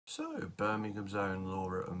So, Birmingham's own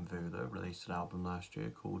Laura and Mvula released an album last year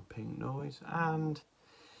called Pink Noise, and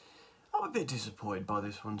I'm a bit disappointed by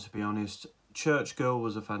this one, to be honest. Church Girl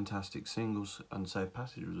was a fantastic single, and Safe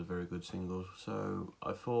Passage was a very good single, so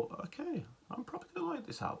I thought, okay, I'm probably going to like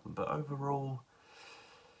this album, but overall,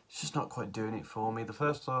 it's just not quite doing it for me. The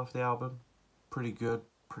first half of the album, pretty good,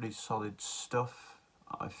 pretty solid stuff.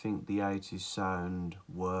 I think the 80s sound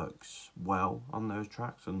works well on those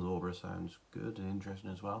tracks, and Laura sounds good and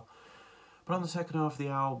interesting as well. But on the second half of the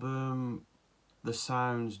album, the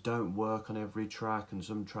sounds don't work on every track, and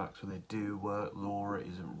some tracks where they do work, Laura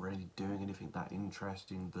isn't really doing anything that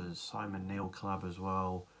interesting. The Simon Neil collab as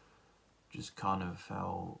well just kind of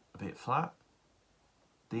fell a bit flat.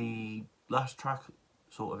 The last track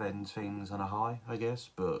sort of ends things on a high, I guess,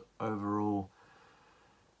 but overall,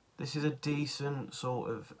 this is a decent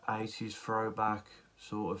sort of 80s throwback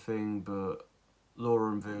sort of thing, but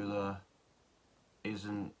Laura Mvula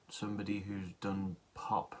isn't somebody who's done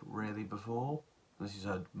pop really before. This is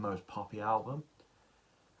her most poppy album.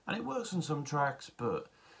 And it works on some tracks, but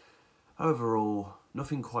overall,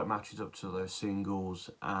 nothing quite matches up to those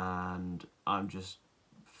singles, and I'm just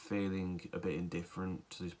feeling a bit indifferent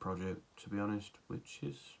to this project, to be honest, which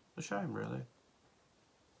is a shame, really.